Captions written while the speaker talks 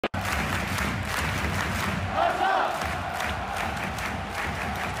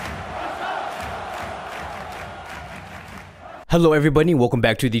Hello everybody, welcome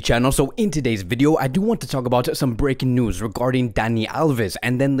back to the channel. So in today's video, I do want to talk about some breaking news regarding Dani Alves,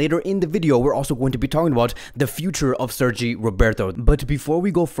 and then later in the video, we're also going to be talking about the future of Sergi Roberto. But before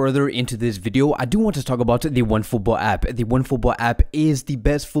we go further into this video, I do want to talk about the OneFootball app. The OneFootball app is the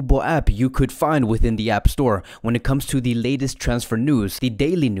best football app you could find within the App Store when it comes to the latest transfer news, the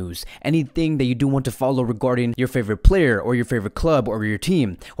daily news, anything that you do want to follow regarding your favorite player or your favorite club or your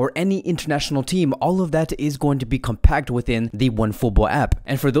team or any international team. All of that is going to be compact within the OneFootball app.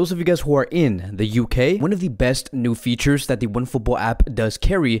 And for those of you guys who are in the UK, one of the best new features that the OneFootball app does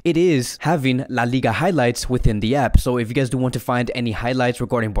carry, it is having La Liga highlights within the app. So if you guys do want to find any highlights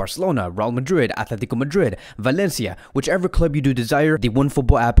regarding Barcelona, Real Madrid, Atletico Madrid, Valencia, whichever club you do desire, the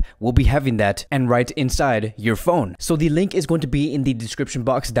OneFootball app will be having that and right inside your phone. So the link is going to be in the description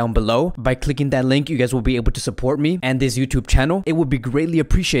box down below. By clicking that link, you guys will be able to support me and this YouTube channel. It would be greatly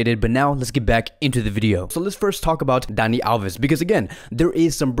appreciated. But now let's get back into the video. So let's first talk about Dani Alves, because again, there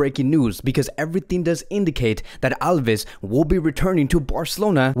is some breaking news, because everything does indicate that Alves will be returning to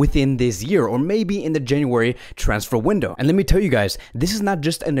Barcelona within this year, or maybe in the January transfer window. And let me tell you guys, this is not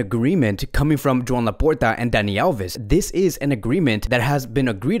just an agreement coming from Joan Laporta and Dani Alves. This is an agreement that has been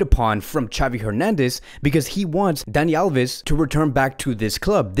agreed upon from Xavi Hernandez, because he wants Dani Alves to return back to this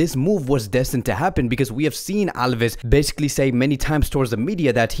club. This move was destined to happen because we have seen Alves basically say many times towards the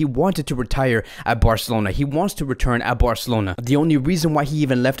media that he wanted to retire at Barcelona. He wants to return at Barcelona. The only reason why he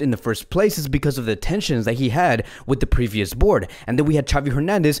even left in the first place is because of the tensions that he had with the previous board. And then we had Xavi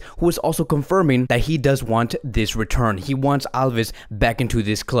Hernandez, who is also confirming that he does want this return. He wants Alves back into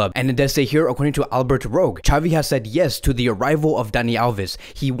this club. And it does say here, according to Albert Rogue, Xavi has said yes to the arrival of Dani Alves.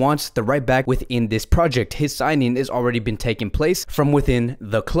 He wants the right back within this project. His signing has already been taking place from within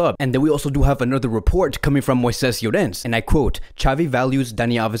the club. And then we also do have another report coming from Moises Llorens, and I quote, Xavi values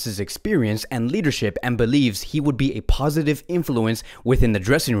Dani Alves' experience and leadership and believes he would be a positive influence within the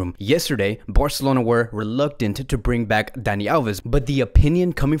dressing room. Yesterday, Barcelona were reluctant to bring back Dani Alves, but the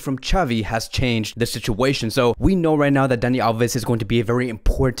opinion coming from Xavi has changed the situation. So we know right now that Dani Alves is going to be a very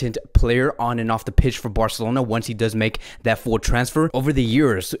important player on and off the pitch for Barcelona once he does make that full transfer. Over the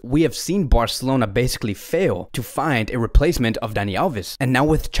years, we have seen Barcelona basically fail to find a replacement of Dani Alves. And now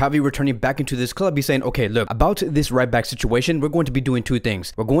with Xavi returning back into this club, he's saying, okay, look, about this right back situation, we're going to be doing two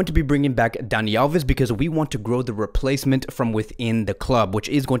things. We're going to be bringing back Dani Alves because we want to grow the replacement from within the club, which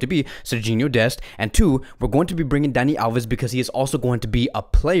is going to be Sergi Roberto. And two, we're going to be bringing Dani Alves because he is also going to be a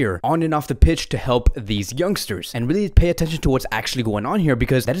player on and off the pitch to help these youngsters. And really pay attention to what's actually going on here,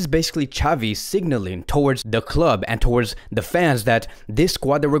 because that is basically Xavi signaling towards the club and towards the fans that this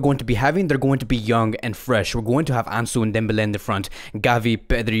squad that we're going to be having, they're going to be young and fresh. We're going to have Ansu and Dembele in the front, Gavi,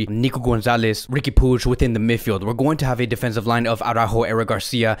 Pedri, Nico Gonzalez, Ricky Puig within the midfield. We're going to have a defensive line of Araujo, Eric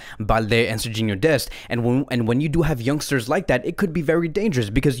Garcia, Balde, and Sergi Roberto. And when you do have youngsters like that, it could be very dangerous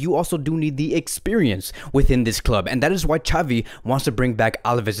because you also do need the experience within this club. And that is why Xavi wants to bring back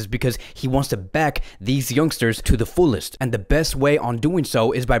Alves, is because he wants to back these youngsters to the fullest. And the best way on doing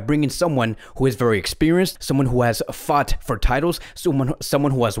so is by bringing someone who is very experienced, someone who has fought for titles,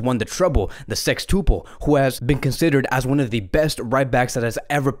 someone who has won the treble, the sextuple, who has been considered as one of the best right backs that has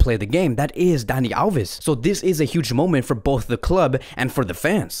ever played the game. That is Dani Alves. So this is a huge moment for both the club and for the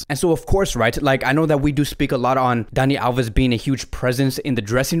fans. And so of course, right, like I know that we do speak a lot on Dani Alves being a huge presence in the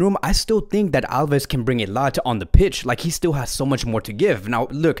dressing room. I still think that Alves can bring a lot on the pitch. Like, he still has so much more to give. Now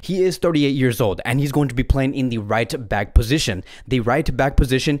look, he is 38 years old and he's going to be playing in the right back position. The right back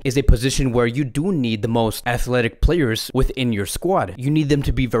position is a position where you do need the most athletic players within your squad. You need them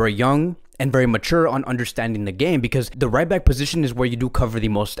to be very young and very mature on understanding the game, because the right back position is where you do cover the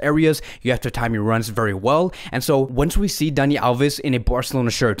most areas. You have to time your runs very well. And so once we see Dani Alves in a Barcelona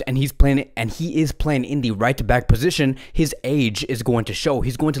shirt and he is playing in the right back position, his age is going to show.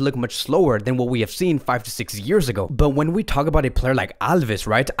 He's going to look much slower than what we have seen 5 to 6 years ago. But when we talk about a player like Alves,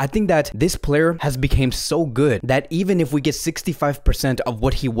 right, I think that this player has become so good that even if we get 65% of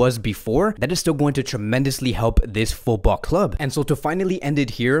what he was before, that is still going to tremendously help this football club. And so to finally end it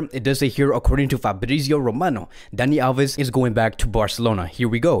here, it does say here, according to Fabrizio Romano, Dani Alves is going back to Barcelona. Here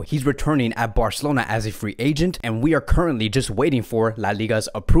we go. He's returning at Barcelona as a free agent, and we are currently just waiting for La Liga's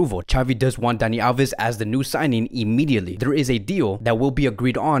approval. Xavi does want Dani Alves as the new signing immediately. There is a deal that will be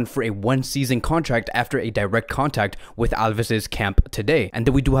agreed on for a one-season contract after a direct contact with Alves's camp today. And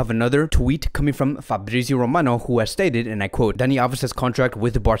then we do have another tweet coming from Fabrizio Romano, who has stated, and I quote, Dani Alves's contract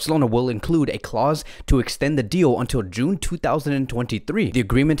with Barcelona will include a clause to extend the deal until June 2023. The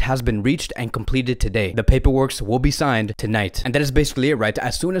agreement has been reached reached and completed today. The paperwork will be signed tonight. And that is basically it, right?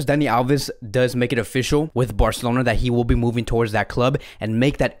 As soon as Dani Alves does make it official with Barcelona that he will be moving towards that club and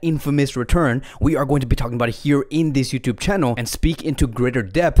make that infamous return, we are going to be talking about it here in this YouTube channel and speak into greater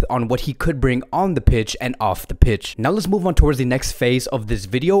depth on what he could bring on the pitch and off the pitch. Now let's move on towards the next phase of this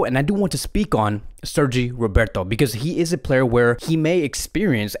video, and I do want to speak on Sergi Roberto because he is a player where he may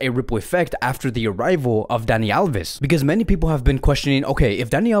experience a ripple effect after the arrival of Dani Alves, because many people have been questioning, okay,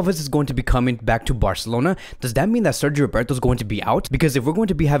 if Dani Alves is going to be coming back to Barcelona, does that mean that Sergi Roberto is going to be out? Because if we're going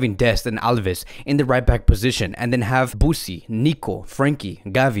to be having Dest and Alves in the right back position and then have Busi, Nico, Frankie,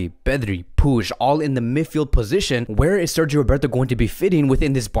 Xavi, Pedri, Puig all in the midfield position, where is Sergi Roberto going to be fitting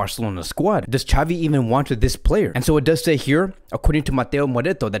within this Barcelona squad? Does Xavi even want this player? And so it does say here, according to Mateo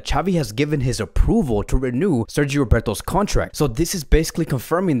Moreto, that Xavi has given his approval to renew Sergi Roberto's contract. So this is basically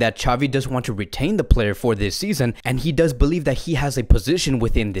confirming that Xavi does want to retain the player for this season, and he does believe that he has a position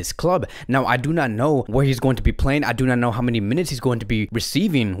within this club. Now, I do not know where he's going to be playing. I do not know how many minutes he's going to be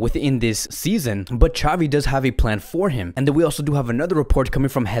receiving within this season, but Xavi does have a plan for him. And then we also do have another report coming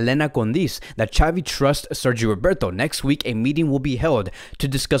from Helena Condis that Xavi trusts Sergi Roberto. Next week, a meeting will be held to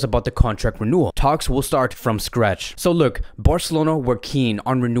discuss about the contract renewal. Talks will start from scratch. So look, Barcelona were keen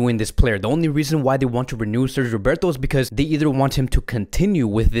on renewing this player. The only reason why they want to renew Sergi Roberto is because they either want him to continue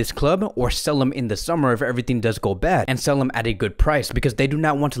with this club or sell him in the summer if everything does go bad, and sell him at a good price, because they do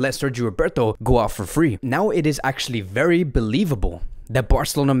not want to let Sergi Roberto go out for free. Now it is actually very believable that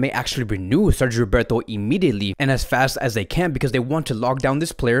Barcelona may actually renew Sergi Roberto immediately and as fast as they can, because they want to lock down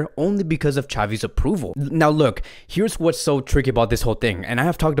this player only because of Xavi's approval. Now look, here's what's so tricky about this whole thing, and I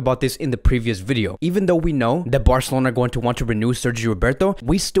have talked about this in the previous video. Even though we know that Barcelona are going to want to renew Sergi Roberto,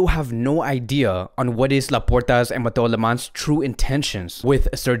 we still have no idea on what is Laporta's and Mateo Alemã's true intentions with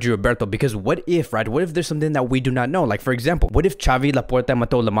Sergi Roberto, because what if, right, what if there's something that we do not know? Like, for example, what if Xavi, Laporta, and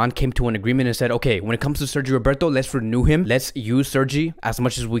Mateo Alemã came to an agreement and said, okay, when it comes to Sergi Roberto, let's renew him, let's use Sergi as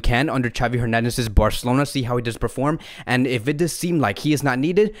much as we can under Xavi Hernandez's Barcelona, see how he does perform, and if it does seem like he is not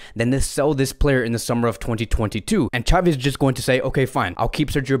needed, then let's sell this player in the summer of 2022. And Xavi is just going to say, okay, fine, I'll keep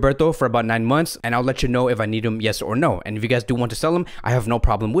Sergi Roberto for about 9 months and I'll let you know if I need him, yes or no. And if you guys do want to sell him, I have no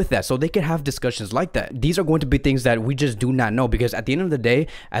problem with that. So they can have discussions like that. These are going to be things that we just do not know, because at the end of the day,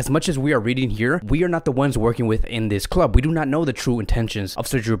 as much as we are reading here, we are not the ones working within this club. We do not know the true intentions of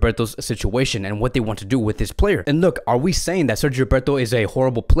Sergi Roberto's situation and what they want to do with this player. And look, are we saying that Sergi Roberto is a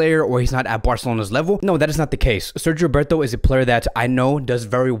horrible player or he's not at Barcelona's level? No, that is not the case. Sergi Roberto is a player that I know does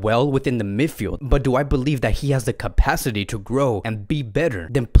very well within the midfield, but do I believe that he has the capacity to grow and be better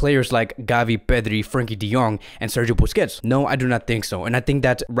than players like Xavi, Pedri, Frankie de Jong, and Sergio Busquets? No, I do not think so. And I think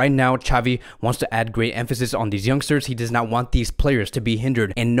that right now Xavi wants to add great emphasis on these youngsters. He does not want these players to be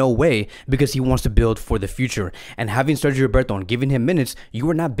hindered in no way, because he wants to build for the future. And having Sergi Roberto and giving him minutes, you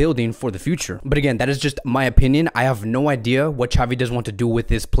are not building for the future. But again, that is just my opinion. I have no idea what Xavi does want to do with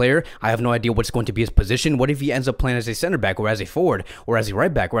this player. I have no idea what's going to be his position. What if he ends up playing as a center back or as a forward or as a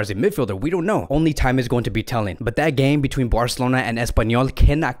right back or as a midfielder? We don't know. Only time is going to be telling. But that game between Barcelona and Espanyol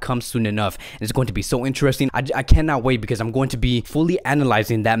cannot come soon enough. It's going to be so interesting. I cannot wait, because I'm going to be fully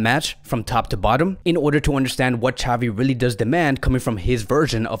analyzing that match from top to bottom in order to understand what Xavi really does demand coming from his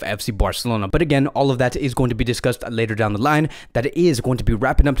version of FC Barcelona. But again, all of that is going to be discussed later down the line. That is going to be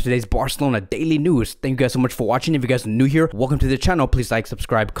wrapping up today's Barcelona daily news. Thank you guys so much for watching. If you guys are new here, welcome to the channel. Please like,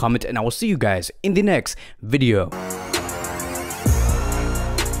 subscribe, comment, and I will see you guys in the next video.